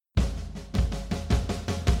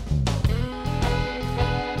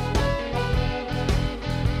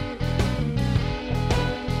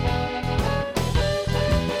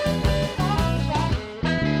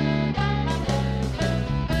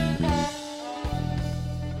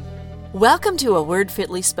Welcome to A Word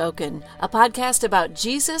Fitly Spoken, a podcast about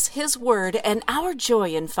Jesus, His Word, and our joy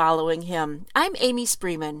in following Him. I'm Amy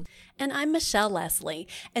Spreeman. And I'm Michelle Leslie.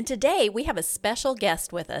 And today we have a special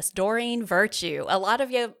guest with us, Doreen Virtue. A lot of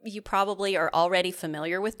you probably are already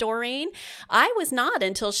familiar with Doreen. I was not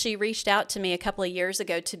until she reached out to me a couple of years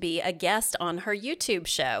ago to be a guest on her YouTube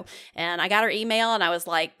show. And I got her email and I was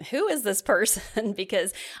like, who is this person?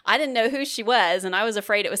 Because I didn't know who she was. And I was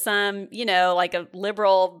afraid it was some, like a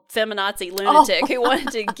liberal feminazi lunatic who wanted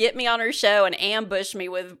to get me on her show and ambush me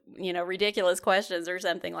with, ridiculous questions or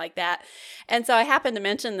something like that. And so I happened to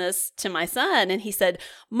mention this to my son, and he said,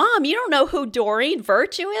 Mom, you don't know who Doreen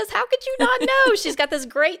Virtue is? How could you not know? She's got this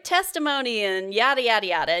great testimony and yada, yada,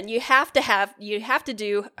 yada. And you have to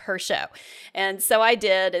do her show. And so I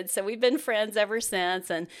did. And so we've been friends ever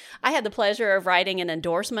since. And I had the pleasure of writing an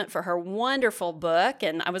endorsement for her wonderful book.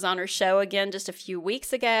 And I was on her show again just a few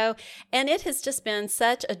weeks ago. And it has just been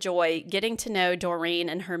such a joy getting to know Doreen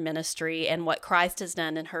and her ministry and what Christ has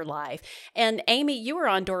done in her life. And Amy, you were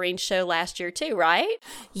on Doreen's show last year too, right?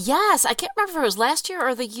 Yes, I can't remember if it was last year or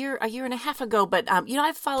a year and a half ago, but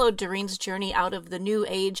I've followed Doreen's journey out of the New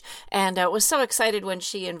Age, and was so excited when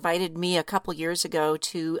she invited me a couple years ago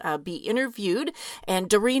to be interviewed. And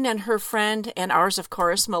Doreen and her friend, and ours, of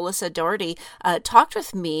course, Melissa Doherty, talked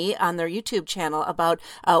with me on their YouTube channel about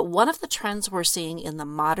one of the trends we're seeing in the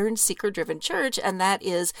modern seeker-driven church, and that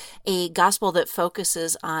is a gospel that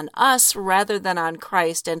focuses on us rather than on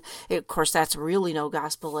Christ. And of course, that's really no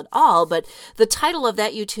gospel at all. But the title of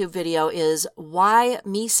that YouTube video is Why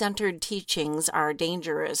Me-Centered Teachings Are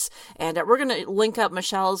Dangerous. And we're going to link up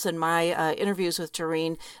Michelle's and my interviews with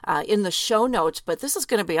Doreen in the show notes, but this is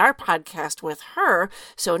going to be our podcast with her.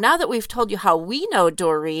 So now that we've told you how we know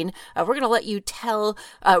Doreen, we're going to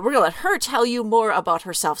let her tell you more about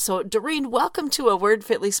herself. So Doreen, welcome to A Word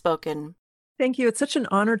Fitly Spoken. Thank you. It's such an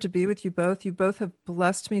honor to be with you both. You both have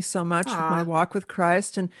blessed me so much with my walk with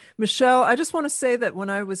Christ. And Michelle, I just want to say that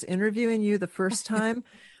when I was interviewing you the first time,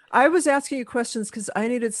 I was asking you questions because I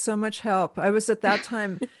needed so much help. I was at that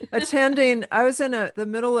time I was in the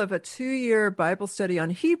middle of a 2-year Bible study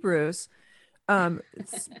on Hebrews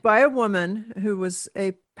by a woman who was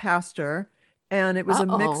a pastor, and it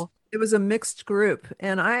was a mixed group.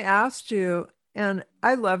 And I asked you, and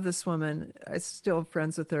I love this woman. I still have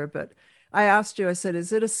friends with her, but I asked you, I said,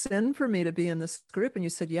 is it a sin for me to be in this group? And you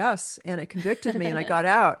said, yes. And it convicted me and I got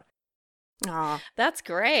out. That's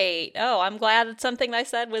great. Oh, I'm glad something I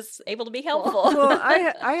said was able to be helpful. Well,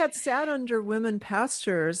 I had sat under women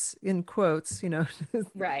pastors, in quotes,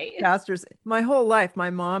 right. pastors my whole life. My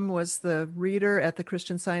mom was the reader at the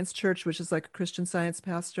Christian Science Church, which is like a Christian Science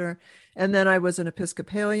pastor. And then I was an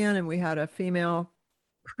Episcopalian, and we had a female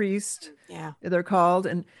priest, they're called.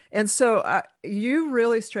 And so you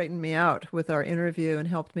really straightened me out with our interview and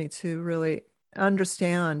helped me to really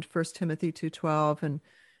understand 1 Timothy 2:12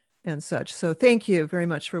 and such. So thank you very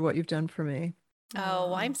much for what you've done for me.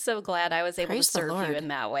 Oh, I'm so glad I was able to serve you in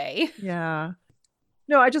that way. Yeah.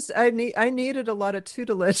 No, I needed a lot of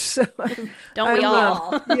tutelage. So Don't we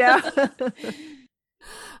all? Yeah.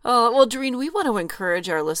 Well, Doreen, we want to encourage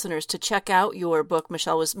our listeners to check out your book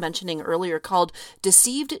Michelle was mentioning earlier called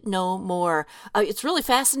Deceived No More. It's really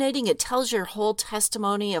fascinating. It tells your whole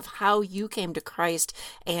testimony of how you came to Christ.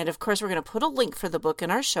 And of course, we're going to put a link for the book in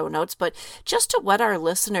our show notes. But just to whet our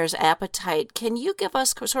listeners' appetite, can you give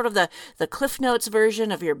us sort of the Cliff Notes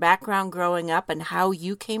version of your background growing up and how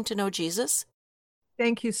you came to know Jesus?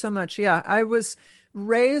 Thank you so much. Yeah, I was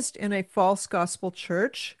raised in a false gospel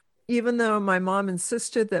church. Even though my mom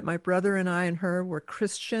insisted that my brother and I and her were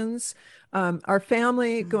Christians, our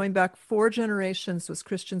family going back 4 generations was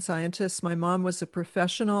Christian Scientists. My mom was a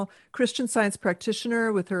professional Christian Science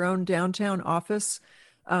practitioner with her own downtown office,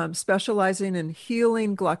 specializing in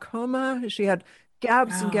healing glaucoma. She had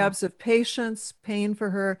gabs and gabs of patients, paying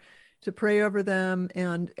for her to pray over them.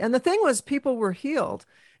 And the thing was, people were healed.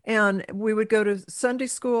 And we would go to Sunday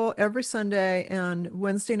school every Sunday and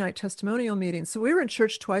Wednesday night testimonial meetings. So we were in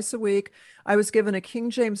church twice a week. I was given a King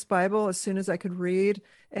James Bible as soon as I could read,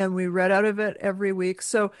 and we read out of it every week.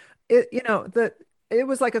 So it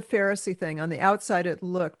was like a Pharisee thing. On the outside, it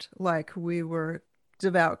looked like we were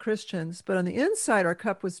devout Christians, but on the inside, our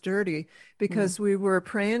cup was dirty because we were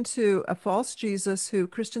praying to a false Jesus who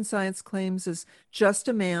Christian Science claims is just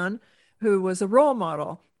a man who was a role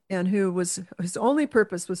model, and his only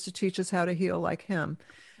purpose was to teach us how to heal like him.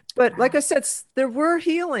 But like I said, there were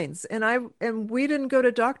healings, and we didn't go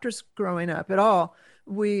to doctors growing up at all.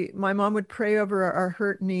 My mom would pray over our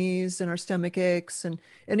hurt knees and our stomach aches, and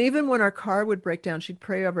even when our car would break down, she'd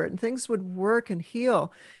pray over it, and things would work and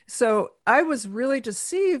heal. So I was really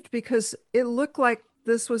deceived because it looked like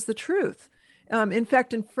this was the truth. In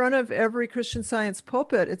fact, in front of every Christian Science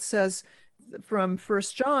pulpit, it says from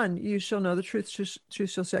First John, "You shall know the truth; truth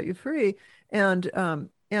shall set you free." And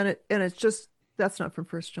it's just that's not from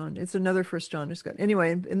First John. It's another First John.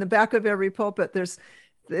 Anyway, in the back of every pulpit,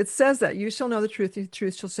 it says that you shall know the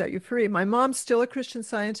truth shall set you free. My mom's still a Christian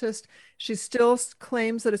Scientist. She still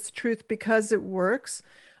claims that it's the truth because it works.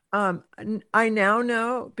 I now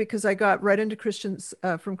know because I got right into Christians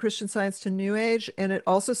from Christian Science to New Age, and it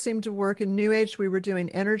also seemed to work in New Age. We were doing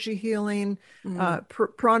energy healing,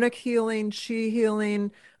 pranic healing, chi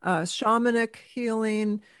healing, shamanic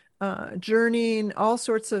healing, journeying, all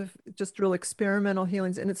sorts of just real experimental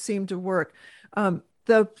healings, and it seemed to work.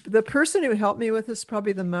 The person who helped me with this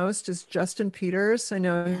probably the most is Justin Peters. I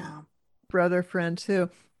know his brother friend too.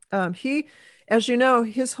 He, as you know,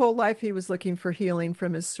 his whole life he was looking for healing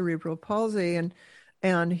from his cerebral palsy,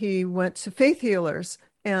 and he went to faith healers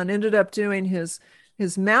and ended up doing his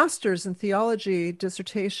master's in theology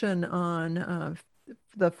dissertation on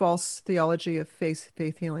the false theology of faith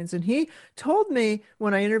healings. And he told me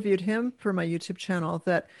when I interviewed him for my YouTube channel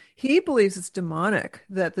that he believes it's demonic,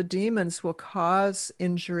 that the demons will cause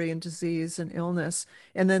injury and disease and illness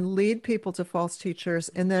and then lead people to false teachers,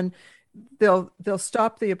 and then they'll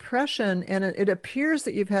stop the oppression, and it appears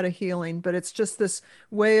that you've had a healing, but it's just this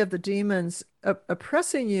way of the demons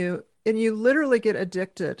oppressing you, and you literally get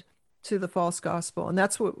addicted to the false gospel. And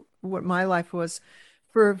that's what my life was.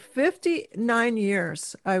 For 59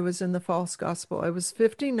 years, I was in the false gospel. I was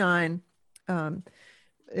 59 in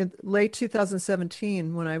late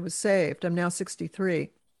 2017 when I was saved. I'm now 63.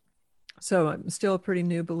 So I'm still a pretty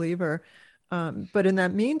new believer. But in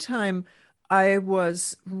that meantime, I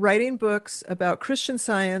was writing books about Christian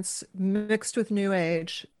Science mixed with New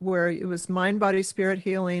Age, where it was mind, body, spirit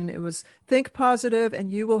healing. It was think positive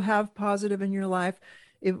and you will have positive in your life.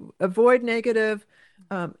 Avoid negative.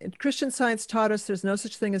 Christian Science taught us there's no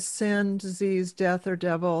such thing as sin, disease, death, or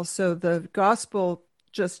devil. So the gospel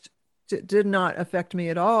just did not affect me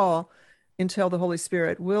at all until the Holy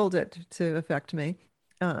Spirit willed it to affect me.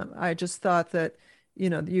 I just thought that,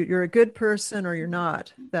 you're a good person or you're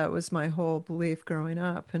not. That was my whole belief growing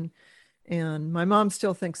up. And my mom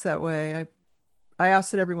still thinks that way. I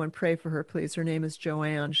ask that everyone pray for her, please. Her name is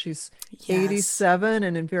Joanne. She's 87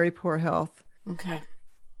 and in very poor health. Okay.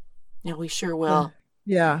 Yeah, we sure will.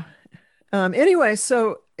 Yeah. Anyway,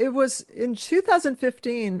 so it was in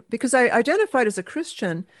 2015 because I identified as a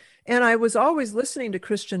Christian and I was always listening to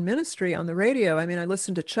Christian ministry on the radio. I mean, I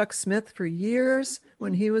listened to Chuck Smith for years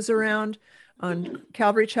when he was around on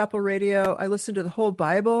Calvary Chapel Radio. I listened to the whole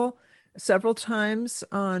Bible several times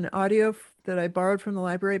on audio that I borrowed from the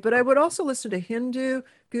library, but I would also listen to Hindu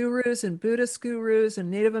gurus and Buddhist gurus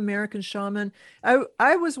and Native American shaman.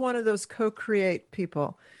 I was one of those co-create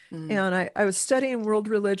people. And I was studying world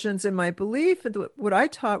religions, and my belief, and what I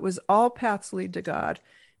taught was all paths lead to God,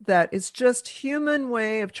 that it's just human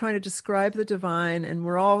way of trying to describe the divine, and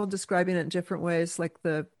we're all describing it in different ways, like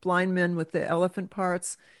the blind men with the elephant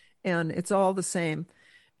parts, and it's all the same.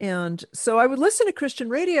 And so I would listen to Christian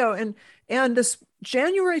radio, and this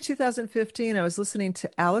January 2015, I was listening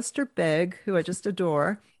to Alistair Begg, who I just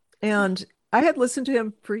adore, and I had listened to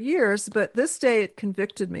him for years, but this day it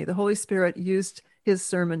convicted me. The Holy Spirit used his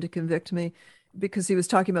sermon to convict me because he was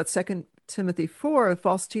talking about 2 Timothy 4,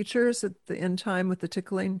 false teachers at the end time with the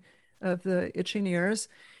tickling of the itching ears.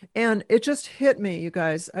 And it just hit me, you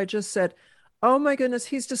guys. I just said, oh my goodness,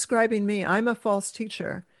 he's describing me. I'm a false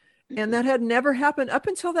teacher. And that had never happened. Up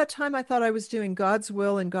until that time, I thought I was doing God's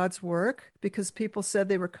will and God's work because people said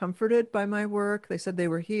they were comforted by my work. They said they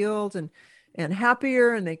were healed and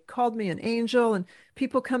happier, and they called me an angel, and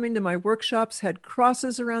people coming to my workshops had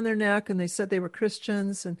crosses around their neck and they said they were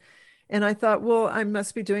Christians, and I thought, well, I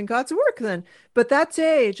must be doing God's work then. But that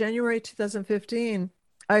day, January 2015,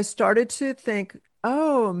 I started to think,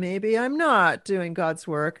 oh, maybe I'm not doing God's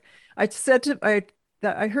work. I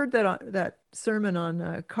heard that sermon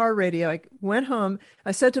on car radio. I went home.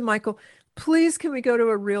 I said to Michael, please, can we go to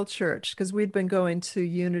a real church? Because we'd been going to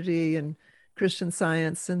Unity and Christian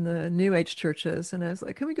Science in the New Age churches. And I was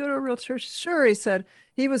like, can we go to a real church? Sure. He said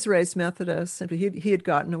he was raised Methodist and he had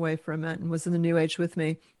gotten away from it and was in the New Age with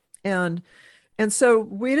me. And so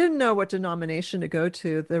we didn't know what denomination to go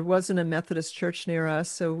to. There wasn't a Methodist church near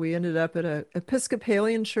us. So we ended up at an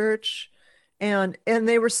Episcopalian church, and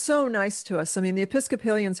they were so nice to us. I mean, the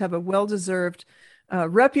Episcopalians have a well-deserved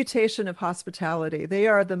reputation of hospitality. They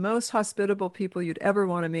are the most hospitable people you'd ever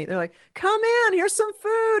want to meet. They're like, come in, here's some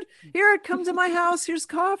food. Here, come to my house. Here's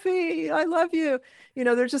coffee. I love you.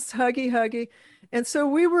 They're just huggy. And so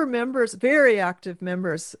we were members, very active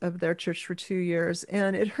members of their church for 2 years.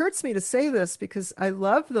 And it hurts me to say this because I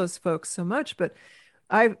love those folks so much, but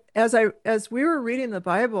as we were reading the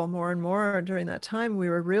Bible more and more during that time, we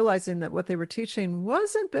were realizing that what they were teaching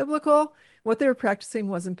wasn't biblical. What they were practicing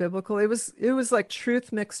wasn't biblical. It was like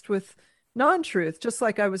truth mixed with non-truth, just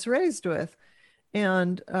like I was raised with.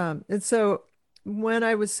 And so when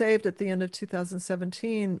I was saved at the end of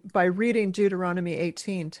 2017 by reading Deuteronomy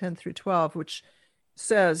 18:10 through 12, which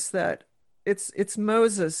says that it's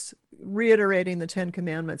Moses reiterating the Ten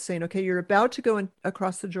Commandments, saying, okay, you're about to go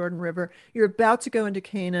across the Jordan River. You're about to go into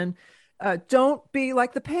Canaan. Don't be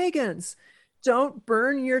like the pagans. Don't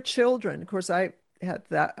burn your children. Of course, I had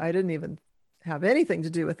that. I didn't even have anything to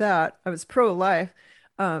do with that. I was pro-life.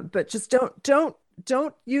 But just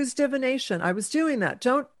don't use divination. I was doing that.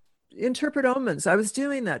 Don't interpret omens. I was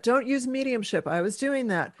doing that. Don't use mediumship. I was doing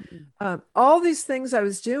that. All these things I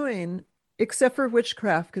was doing, except for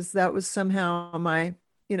witchcraft, because that was somehow my,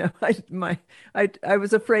 I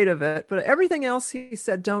was afraid of it. But everything else he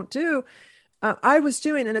said don't do, I was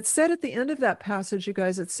doing. And it said at the end of that passage, you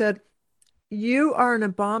guys, it said, you are an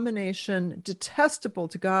abomination detestable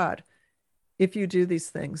to God if you do these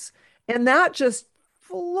things. And that just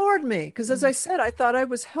floored me because, as I said, I thought I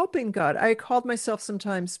was helping God. I called myself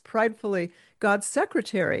sometimes pridefully God's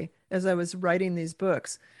secretary as I was writing these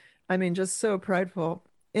books. I mean, just so prideful.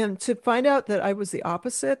 And to find out that I was the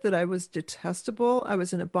opposite, that I was detestable, I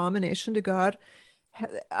was an abomination to God,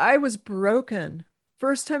 I was broken.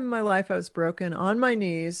 First time in my life, I was broken on my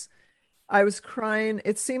knees. I was crying.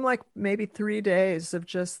 It seemed like maybe 3 days of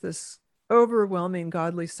just this overwhelming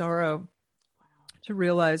godly sorrow to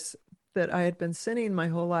realize that I had been sinning my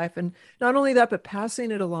whole life. And not only that, but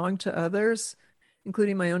passing it along to others,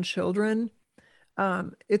 including my own children.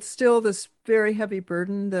 It's still this very heavy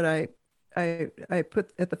burden that I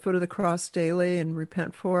put at the foot of the cross daily and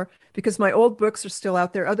repent for, because my old books are still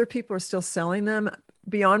out there. Other people are still selling them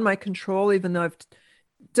beyond my control, even though I've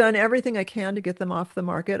done everything I can to get them off the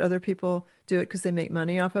market. Other people do it because they make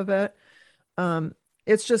money off of it.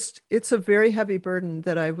 It's a very heavy burden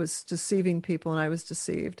that I was deceiving people and I was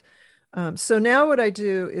deceived. So now what I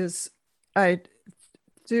do is I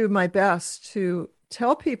do my best to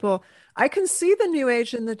tell people I can see the new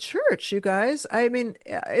age in the church, you guys. I mean,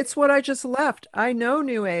 it's what I just left. I know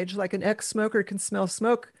new age, like an ex-smoker can smell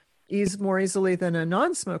smoke more easily than a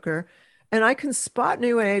non-smoker. And I can spot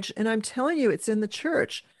new age, and I'm telling you, it's in the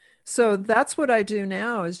church. So that's what I do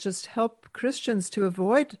now, is just help Christians to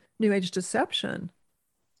avoid new age deception.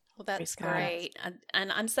 Well, that's great.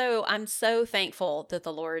 And I'm so thankful that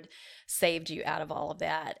the Lord saved you out of all of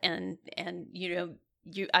that. And you're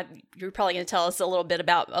probably going to tell us a little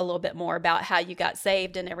bit more about how you got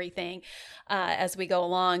saved and everything as we go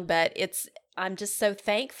along. But I'm just so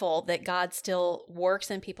thankful that God still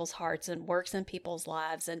works in people's hearts and works in people's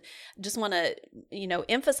lives. And just want to,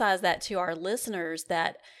 emphasize that to our listeners,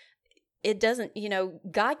 that it doesn't,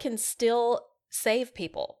 God can still save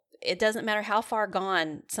people. It doesn't matter how far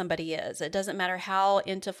gone somebody is. It doesn't matter how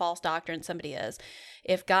into false doctrine somebody is.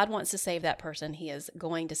 If God wants to save that person, he is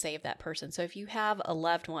going to save that person. So if you have a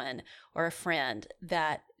loved one or a friend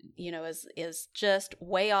that, is just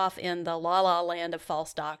way off in the la la land of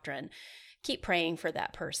false doctrine, keep praying for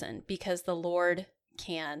that person, because the Lord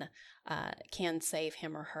can save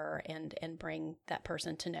him or her and bring that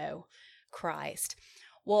person to know Christ.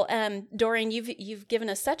 Well, Doreen, you've given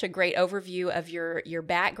us such a great overview of your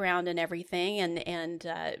background and everything, and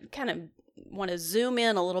kind of want to zoom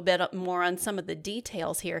in a little bit more on some of the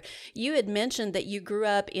details here. You had mentioned that you grew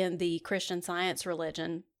up in the Christian Science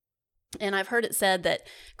religion. And I've heard it said that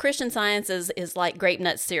Christian Science is like grape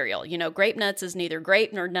nuts cereal. Grape nuts is neither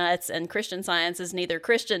grape nor nuts, and Christian Science is neither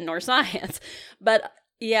Christian nor science. But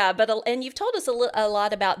and you've told us a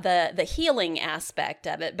lot about the healing aspect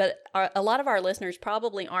of it, but a lot of our listeners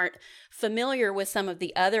probably aren't familiar with some of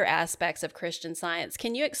the other aspects of Christian Science.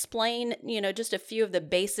 Can you explain, just a few of the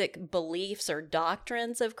basic beliefs or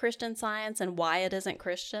doctrines of Christian Science and why it isn't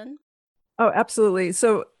Christian? Oh, absolutely.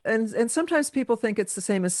 So, and sometimes people think it's the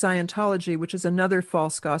same as Scientology, which is another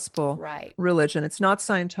false gospel religion. It's not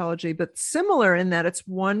Scientology, but similar in that it's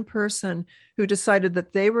one person who decided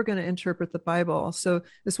that they were going to interpret the Bible. So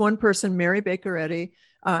this one person, Mary Baker Eddy,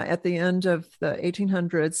 at the end of the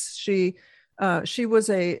 1800s, she was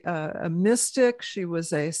a mystic. She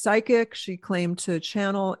was a psychic. She claimed to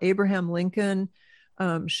channel Abraham Lincoln.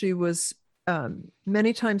 She was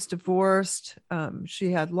many times divorced.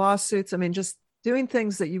 She had lawsuits. I mean, just doing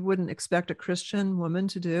things that you wouldn't expect a Christian woman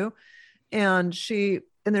to do. And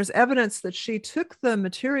there's evidence that she took the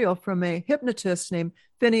material from a hypnotist named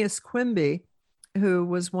Phineas Quimby, who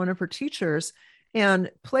was one of her teachers.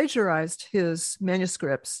 and plagiarized his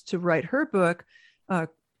manuscripts to write her book,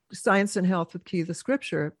 Science and Health with Key to the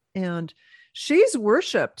Scripture. And she's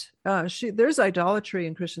worshipped. There's idolatry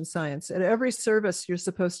in Christian Science. At every service, you're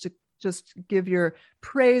supposed to just give your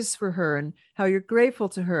praise for her and how you're grateful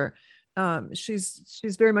to her. She's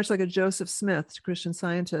very much like a Joseph Smith to Christian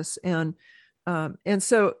Scientists. And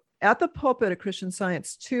so at the pulpit of Christian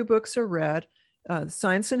Science, 2 books are read,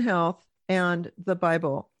 Science and Health and the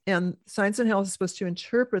Bible. And Science and Health is supposed to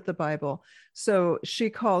interpret the Bible. So she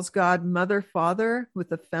calls God Mother, Father with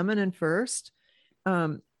the feminine first.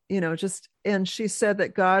 And she said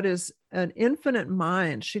that God is an infinite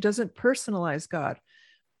mind. She doesn't personalize God.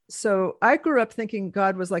 So I grew up thinking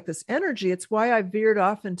God was like this energy. It's why I veered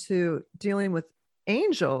off into dealing with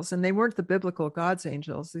angels, and they weren't the biblical God's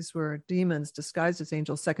angels. These were demons disguised as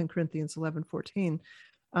angels, 2 Corinthians 11:14,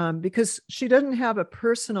 because she doesn't have a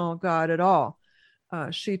personal God at all.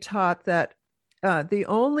 She taught that the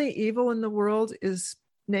only evil in the world is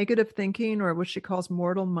negative thinking, or what she calls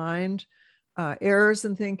mortal mind, errors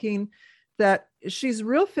in thinking, that she's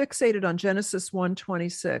real fixated on Genesis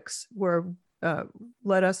 1:26, where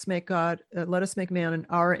let us make man in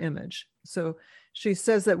our image. So she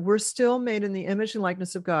says that we're still made in the image and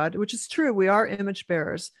likeness of God, which is true. We are image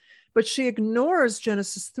bearers, but she ignores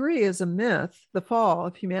Genesis 3 as a myth, the fall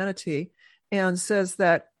of humanity, and says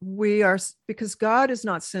that we are, because God is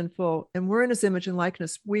not sinful and we're in his image and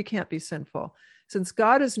likeness, we can't be sinful. Since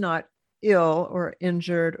God is not ill or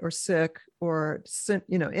injured or sick or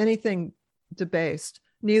anything debased,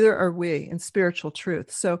 neither are we in spiritual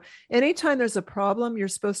truth. So anytime there's a problem, you're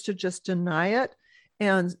supposed to just deny it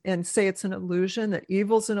and say it's an illusion, that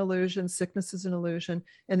evil's an illusion, sickness is an illusion,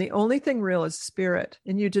 and the only thing real is spirit.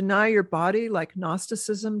 And you deny your body like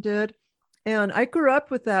Gnosticism did. And I grew up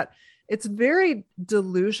with that. It's very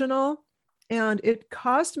delusional, and it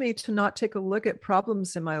caused me to not take a look at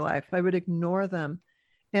problems in my life. I would ignore them.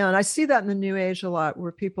 And I see that in the New Age a lot,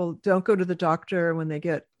 where people don't go to the doctor when they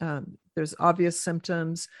get, there's obvious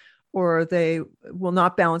symptoms, or they will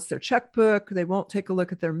not balance their checkbook. They won't take a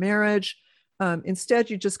look at their marriage. Instead,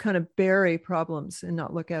 you just kind of bury problems and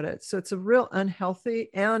not look at it. So it's a real unhealthy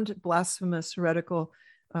and blasphemous, heretical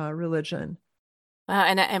religion.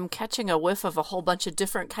 And I'm catching a whiff of a whole bunch of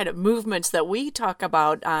different kind of movements that we talk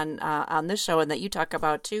about on this show, and that you talk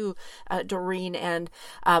about too, Doreen. And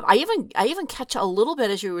I even catch a little bit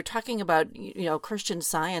as you were talking about, Christian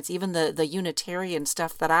Science, even the Unitarian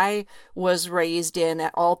stuff that I was raised in.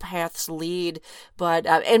 At All Paths Lead, but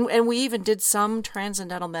and we even did some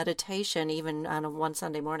transcendental meditation even on one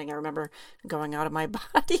Sunday morning. I remember going out of my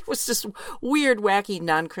body. It was just weird, wacky,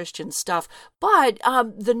 non-Christian stuff. But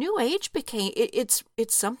the New Age became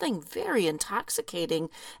it's something very intoxicating,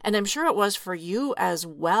 and I'm sure it was for you as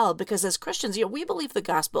well, because as Christians, we believe the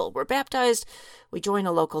gospel. We're baptized, we join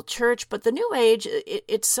a local church, but the New Age,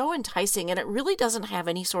 it's so enticing, and it really doesn't have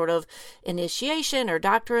any sort of initiation or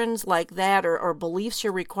doctrines like that, or beliefs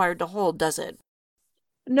you're required to hold, does it?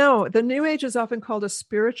 No, the New Age is often called a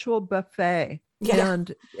spiritual buffet. Yeah.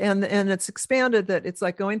 And it's expanded, that it's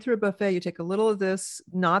like going through a buffet. You take a little of this,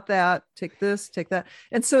 not that, take this, take that.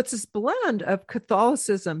 And so it's this blend of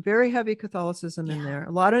Catholicism, very heavy Catholicism in there.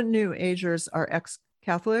 A lot of New Agers are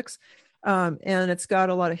ex-Catholics. And it's got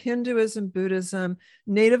a lot of Hinduism, Buddhism,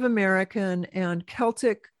 Native American, and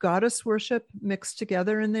Celtic goddess worship mixed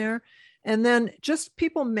together in there. And then just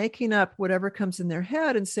people making up whatever comes in their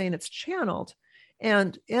head and saying it's channeled.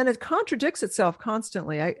 And it contradicts itself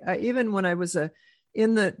constantly. I even when I was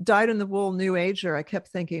dyed-in-the-wool New Ager, I kept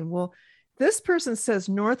thinking, well, this person says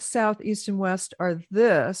north, south, east, and west are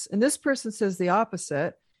this, and this person says the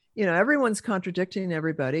opposite. Everyone's contradicting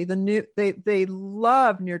everybody. They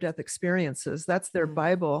love near-death experiences. That's their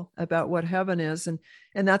Bible about what heaven is, and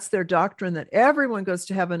that's their doctrine, that everyone goes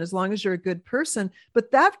to heaven as long as you're a good person.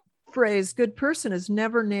 But that phrase, good person, is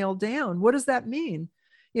never nailed down. What does that mean?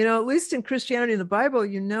 At least in Christianity and the Bible,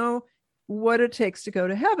 what it takes to go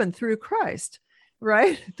to heaven through Christ,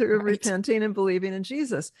 right? Through repenting and believing in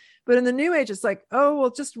Jesus. But in the New Age, it's like, oh, well,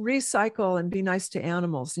 just recycle and be nice to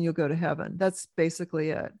animals and you'll go to heaven. That's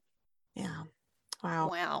basically it. Yeah.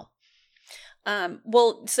 Wow.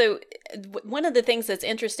 Well, so one of the things that's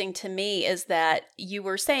interesting to me is that you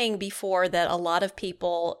were saying before that a lot of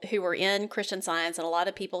people who are in Christian Science and a lot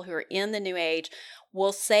of people who are in the New Age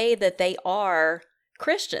will say that they are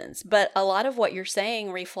Christians, but a lot of what you're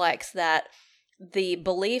saying reflects that the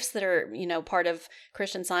beliefs that are, part of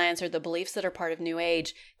Christian Science, or the beliefs that are part of New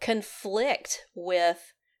Age, conflict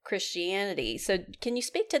with Christianity. So can you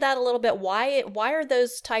speak to that a little bit? Why are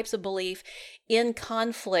those types of belief in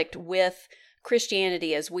conflict with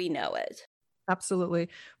Christianity as we know it? Absolutely.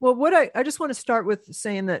 Well, I just want to start with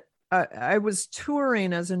saying that I was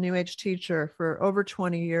touring as a New Age teacher for over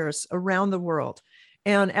 20 years around the world.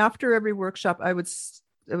 And after every workshop, I would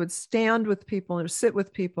stand with people and sit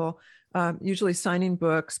with people, usually signing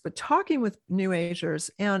books, but talking with New Agers.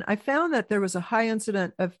 And I found that there was a high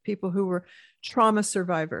incident of people who were trauma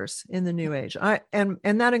survivors in the New Age. And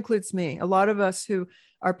that includes me. A lot of us who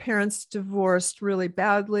our parents divorced really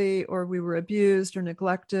badly, or we were abused or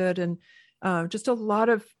neglected, and just a lot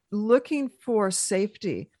of looking for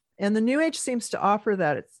safety. And the New Age seems to offer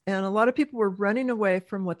that. And a lot of people were running away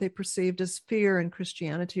from what they perceived as fear in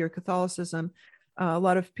Christianity or Catholicism. A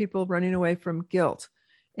lot of people running away from guilt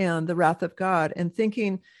and the wrath of God, and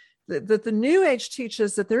thinking that the New Age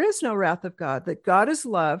teaches that there is no wrath of God, that God is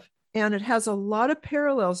love. And it has a lot of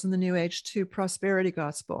parallels in the New Age to prosperity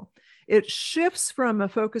gospel. It shifts from a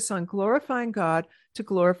focus on glorifying God to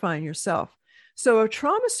glorifying yourself. So a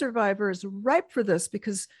trauma survivor is ripe for this,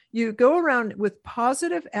 because you go around with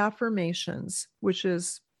positive affirmations, which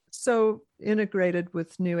is so integrated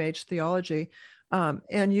with New Age theology.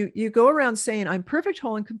 And you go around saying, I'm perfect,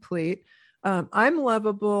 whole, and complete. I'm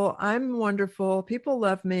lovable. I'm wonderful. People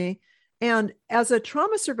love me. And as a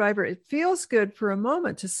trauma survivor, it feels good for a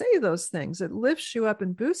moment to say those things. It lifts you up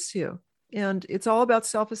and boosts you. And it's all about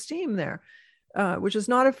self-esteem there, which is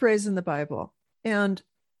not a phrase in the Bible. And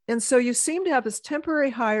so you seem to have this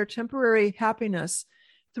temporary high or temporary happiness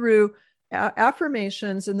through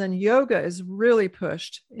affirmations. And then yoga is really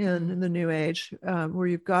pushed in the New Age, where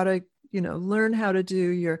you've got to, learn how to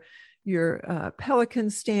do your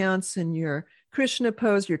pelican stance and your Krishna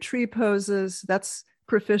pose, your tree poses. That's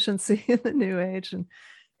proficiency in the New Age.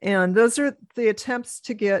 And those are the attempts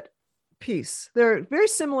to get peace. They're very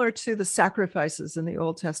similar to the sacrifices in the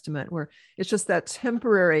Old Testament, where it's just that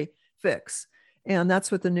temporary fix. And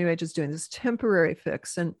that's what the New Age is doing, this temporary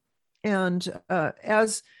fix. And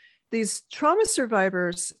as these trauma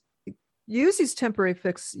survivors use these temporary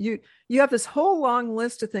fix, you have this whole long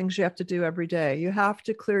list of things you have to do every day. You have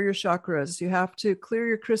to clear your chakras. You have to clear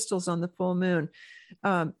your crystals on the full moon.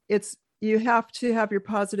 You have to have your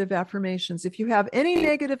positive affirmations. If you have any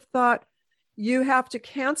negative thought, you have to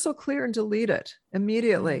cancel, clear, and delete it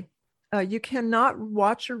immediately. You cannot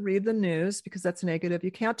watch or read the news, because that's negative.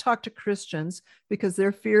 You can't talk to Christians because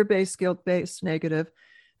they're fear-based, guilt-based, negative.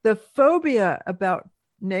 The phobia about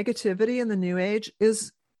negativity in the New Age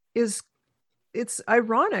is it's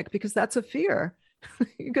ironic, because that's a fear.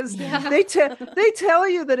 Because they tell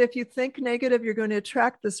you that if you think negative, you're going to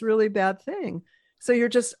attract this really bad thing. So you're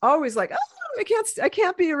just always like, oh, I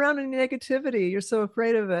can't be around any negativity. You're so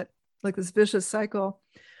afraid of it, like this vicious cycle.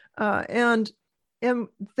 And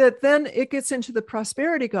that then it gets into the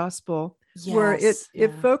prosperity gospel, where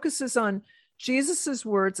it focuses on Jesus's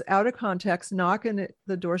words out of context. Knock and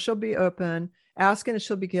the door shall be open. Ask and it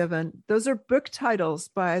shall be given. Those are book titles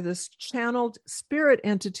by this channeled spirit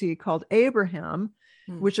entity called Abraham,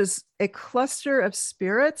 which is a cluster of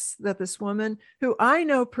spirits that this woman, who I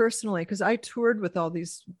know personally, because I toured with all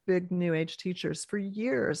these big New Age teachers for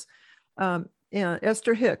years,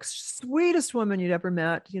 Esther Hicks, sweetest woman you'd ever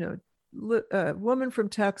met, a woman from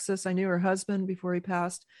Texas. I knew her husband before he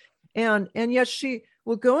passed. And yet she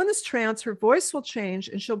will go in this trance, her voice will change,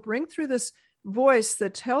 and she'll bring through this voice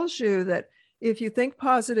that tells you that if you think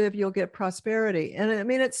positive, you'll get prosperity. And I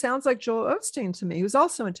mean, it sounds like Joel Osteen to me, who's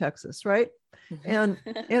also in Texas, right? And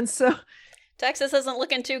so Texas isn't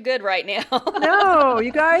looking too good right now. No,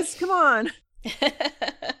 you guys, come on.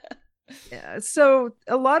 Yeah, so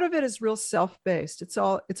a lot of it is real self-based. It's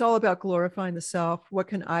all about glorifying the self. What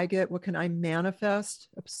can I get? What can I manifest?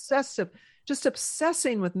 Just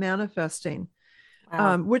obsessing with manifesting,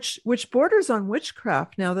 which borders on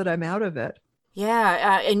witchcraft now that I'm out of it.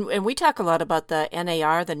 Yeah, and we talk a lot about the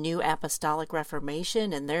NAR, the New Apostolic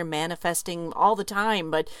Reformation, and they're manifesting all the time.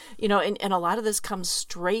 But, and a lot of this comes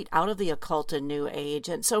straight out of the occult and New Age.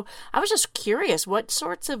 And so I was just curious, what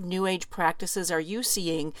sorts of New Age practices are you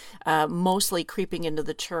seeing mostly creeping into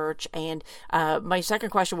the church? And my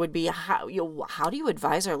second question would be, how do you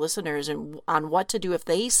advise our listeners on what to do if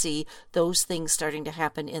they see those things starting to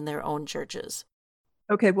happen in their own churches?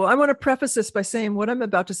 Okay, well, I want to preface this by saying what I'm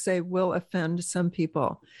about to say will offend some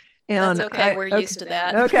people. And that's okay. We're used to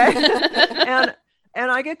that. Okay.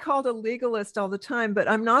 And I get called a legalist all the time, but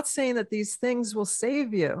I'm not saying that these things will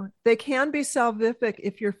save you. They can be salvific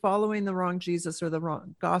if you're following the wrong Jesus or the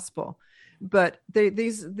wrong gospel. But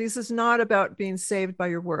these is not about being saved by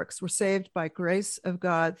your works. We're saved by grace of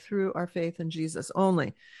God through our faith in Jesus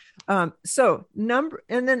only. And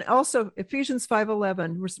then also Ephesians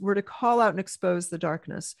 5:11, we're to call out and expose the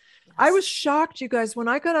darkness. Yes. I was shocked, you guys, when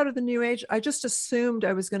I got out of the New Age. I just assumed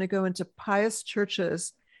I was going to go into pious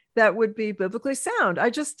churches that would be biblically sound. I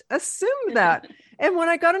just assumed that. And when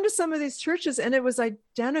I got into some of these churches, and it was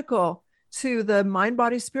identical to the Mind,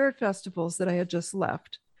 Body, Spirit festivals that I had just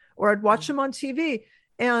left, or I'd watch them on TV.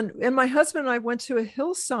 And my husband and I went to a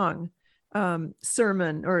Hillsong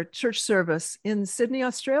sermon or church service in Sydney,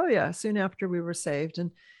 Australia, soon after we were saved.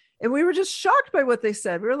 And we were just shocked by what they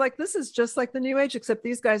said. We were like, this is just like the New Age, except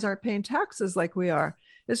these guys aren't paying taxes like we are.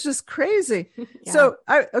 It's just crazy. Yeah. So,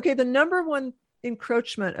 the number one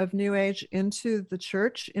encroachment of New Age into the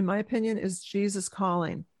church, in my opinion, is Jesus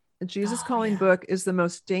Calling. The Jesus Calling book is the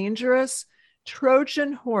most dangerous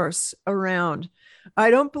Trojan horse around.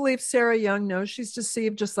 I don't believe Sarah Young knows she's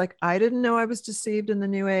deceived, just like I didn't know I was deceived in the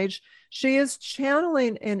New Age. She is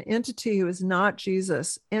channeling an entity who is not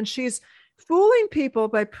Jesus, and she's fooling people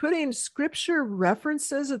by putting scripture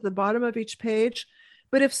references at the bottom of each page.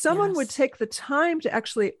 But if someone would take the time to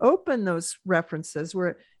actually open those references,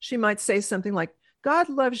 where she might say something like, God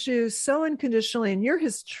loves you so unconditionally, and you're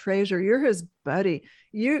his treasure, you're his buddy.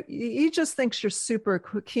 He just thinks you're super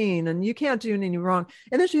keen and you can't do anything wrong.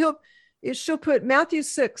 And then she'll put Matthew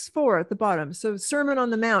 6:4 at the bottom. So Sermon on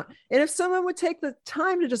the Mount. And if someone would take the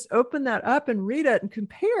time to just open that up and read it and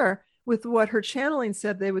compare with what her channeling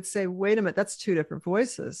said, they would say, wait a minute, that's two different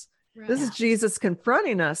voices. Right. This is Jesus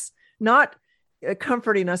confronting us, not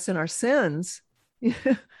comforting us in our sins.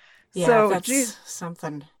 Yeah, so that's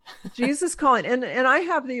something. Jesus Calling. And I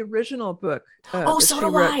have the original book. So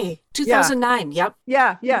do I. 2009. Yeah.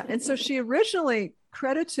 Yep. Yeah. And so she originally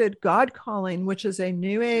credited God Calling, which is a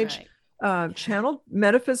New Age channeled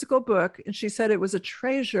metaphysical book. And she said it was a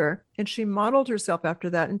treasure. And she modeled herself after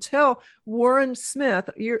that until Warren Smith,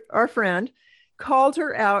 our friend, called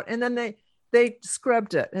her out. And then they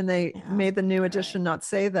scrubbed it and they made the new edition not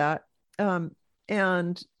say that.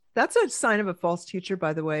 And that's a sign of a false teacher,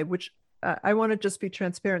 by the way, which I want to just be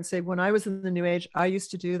transparent and say, when I was in the New Age, I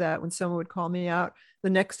used to do that. When someone would call me out,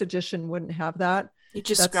 the next edition wouldn't have that. You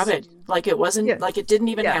just scrub it like it wasn't, like it didn't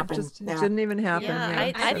even happen. It didn't even happen.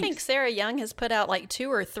 Yeah, I think Sarah Young has put out like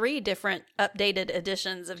 2 or 3 different updated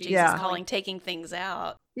editions of Jesus Calling, taking things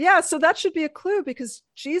out. Yeah, so that should be a clue, because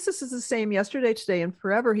Jesus is the same yesterday, today, and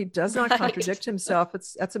forever. He does not contradict himself.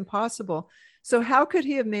 That's impossible. So how could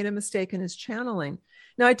he have made a mistake in his channeling?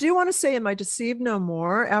 Now, I do want to say in my Deceive No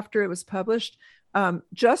More, after it was published,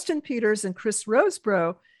 Justin Peters and Chris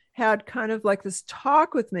Rosebrough had kind of like this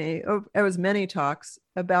talk with me. It was many talks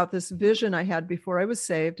about this vision I had before I was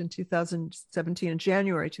saved in 2017, in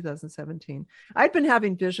January 2017. I'd been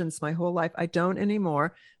having visions my whole life. I don't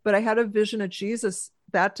anymore, but I had a vision of Jesus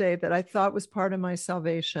that day that I thought was part of my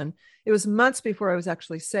salvation. It was months before I was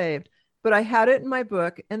actually saved, but I had it in my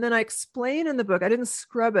book. And then I explain in the book, I didn't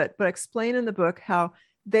scrub it, but I explain in the book how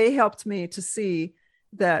they helped me to see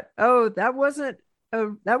that, that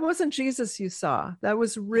wasn't Jesus you saw. That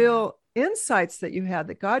was real insights that you had,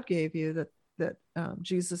 that God gave you, that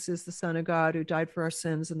Jesus is the Son of God who died for our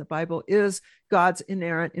sins, and the Bible is God's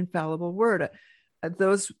inerrant, infallible word.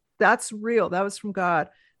 That's real. That was from God.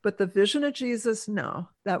 But the vision of Jesus, no,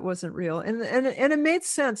 that wasn't real. And it made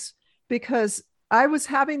sense, because I was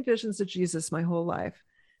having visions of Jesus my whole life.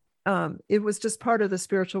 It was just part of the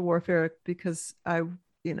spiritual warfare, because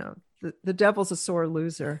the devil's a sore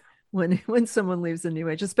loser when someone leaves the New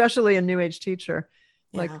Age, especially a New Age teacher,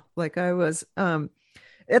 like I was.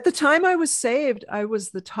 At the time I was saved, I was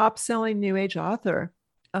the top selling New Age author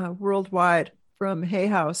worldwide, from Hay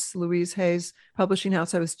House, Louise Hay's publishing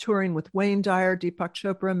house. I was touring with Wayne Dyer, Deepak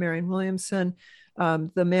Chopra, Marianne Williamson,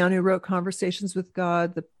 the man who wrote Conversations with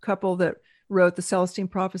God, the couple that wrote the Celestine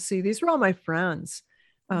Prophecy. These were all my friends.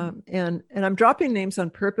 And I'm dropping names on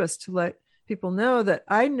purpose to let people know that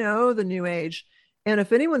I know the New Age. And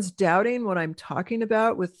if anyone's doubting what I'm talking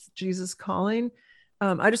about with Jesus Calling,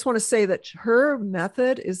 I just want to say that her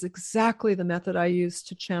method is exactly the method I use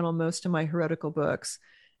to channel most of my heretical books.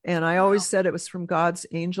 And I always said it was from God's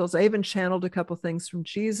angels. I even channeled a couple things from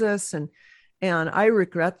Jesus, and I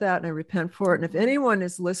regret that, and I repent for it. And if anyone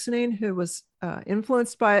is listening who was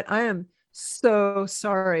influenced by it, I am so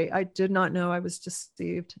sorry. I did not know I was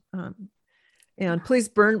deceived. And please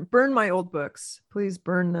burn my old books. Please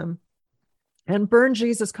burn them. And burn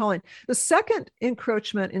Jesus Calling. The second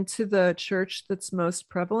encroachment into the church that's most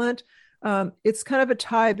prevalent, it's kind of a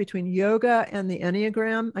tie between yoga and the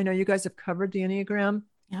Enneagram. I know you guys have covered the Enneagram.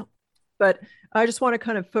 Yep. But I just want to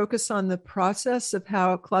kind of focus on the process of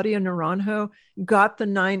how Claudio Naranjo got the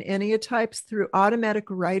 9 enneatypes through automatic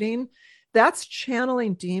writing. That's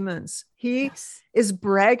channeling demons. He Yes. is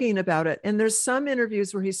bragging about it. And there's some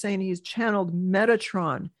interviews where he's saying he's channeled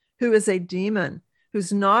Metatron, who is a demon,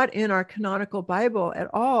 who's not in our canonical Bible at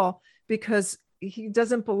all, because he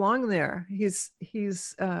doesn't belong there. He's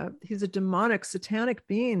a demonic, satanic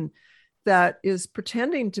being that is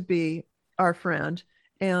pretending to be our friend.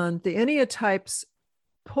 And the enneatypes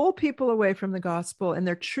pull people away from the gospel and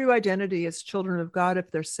their true identity as children of God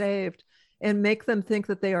if they're saved, and make them think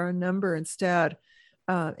that they are a number instead.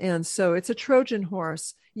 And so it's a Trojan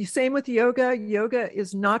horse. Same with yoga. Yoga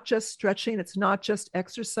is not just stretching. It's not just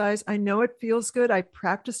exercise. I know it feels good. I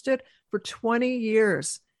practiced it for 20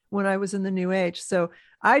 years when I was in the New Age. So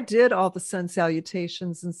I did all the sun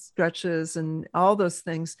salutations and stretches and all those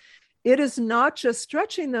things. It is not just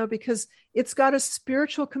stretching though, because it's got a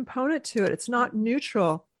spiritual component to it. It's not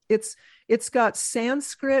neutral. It's got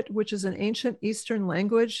Sanskrit, which is an ancient Eastern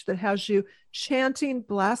language that has you chanting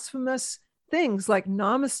blasphemous things like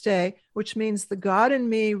namaste, which means the God in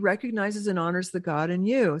me recognizes and honors the God in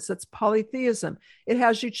you. So it's polytheism. It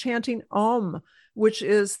has you chanting Om, which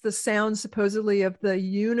is the sound supposedly of the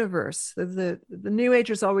universe. The New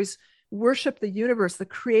Agers always worship the universe, the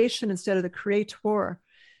creation instead of the creator.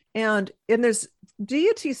 And there's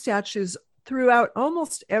deity statues throughout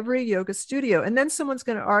almost every yoga studio. And then someone's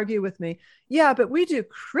going to argue with me, yeah, but we do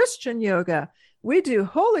Christian yoga. We do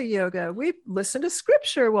holy yoga. We listen to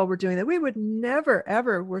scripture while we're doing that. We would never,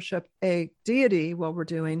 ever worship a deity while we're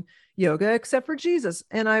doing yoga, except for Jesus.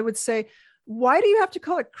 And I would say, why do you have to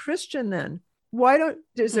call it Christian then?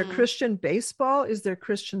 Is there Christian baseball? Is there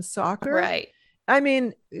Christian soccer? Right. I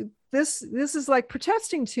mean, this is like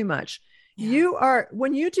protesting too much. Yeah.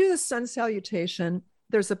 When you do the sun salutation,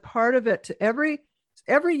 there's a part of it to every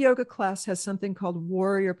yoga class has something called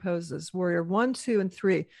warrior poses, warrior 1, 2, and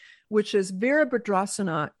 3, which is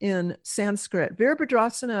Virabhadrasana in Sanskrit.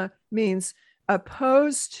 Virabhadrasana means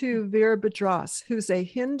opposed to Virabhadras, who's a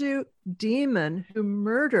Hindu demon who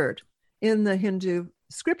murdered in the Hindu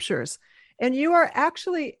scriptures. And you are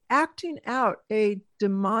actually acting out a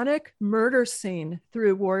demonic murder scene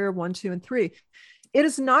through warrior 1, 2, and 3. It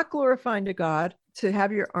is not glorifying to God to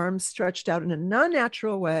have your arms stretched out in a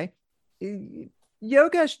non-natural way.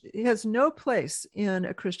 Yoga has no place in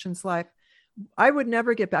a Christian's life. I would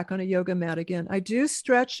never get back on a yoga mat again. I do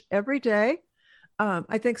stretch every day.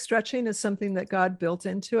 I think stretching is something that God built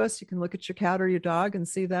into us. You can look at your cat or your dog and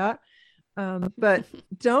see that. But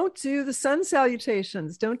don't do the sun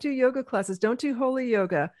salutations. Don't do yoga classes. Don't do holy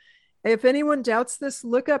yoga. If anyone doubts this,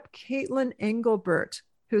 look up Caitlin Engelbert,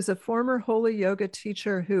 who's a former holy yoga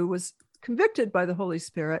teacher who was convicted by the Holy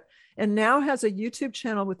Spirit and now has a YouTube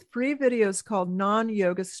channel with free videos called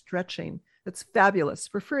Non-Yoga Stretching. It's fabulous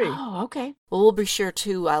for free. Oh, okay. Well, we'll be sure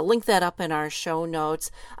to link that up in our show notes.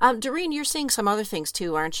 Doreen, you're seeing some other things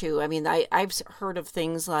too, aren't you? I mean, I've heard of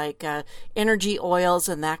things like energy oils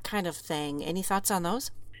and that kind of thing. Any thoughts on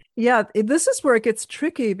those? Yeah, this is where it gets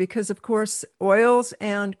tricky because, of course, oils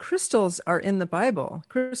and crystals are in the Bible.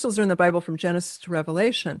 Crystals are in the Bible from Genesis to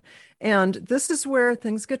Revelation. And this is where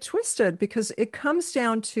things get twisted because it comes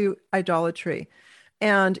down to idolatry.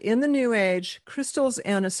 And in the New Age, crystals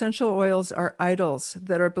and essential oils are idols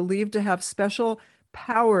that are believed to have special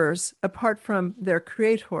powers apart from their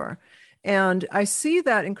creator. And I see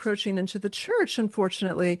that encroaching into the church,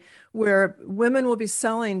 unfortunately, where women will be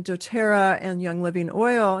selling doTERRA and Young Living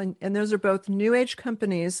Oil. And those are both New Age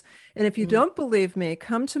companies. And if you don't believe me,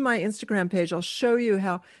 come to my Instagram page. I'll show you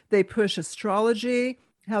how they push astrology,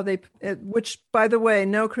 which, by the way,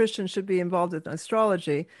 no Christian should be involved in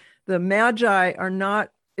astrology. The Magi are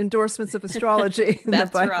not endorsements of astrology.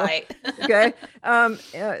 That's right. Okay.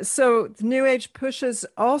 So the New Age pushes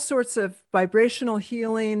all sorts of vibrational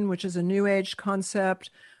healing, which is a New Age concept.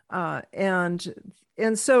 And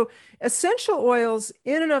so essential oils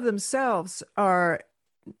in and of themselves are,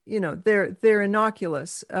 they're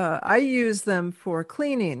innocuous. I use them for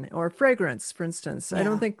cleaning or fragrance, for instance. Yeah. I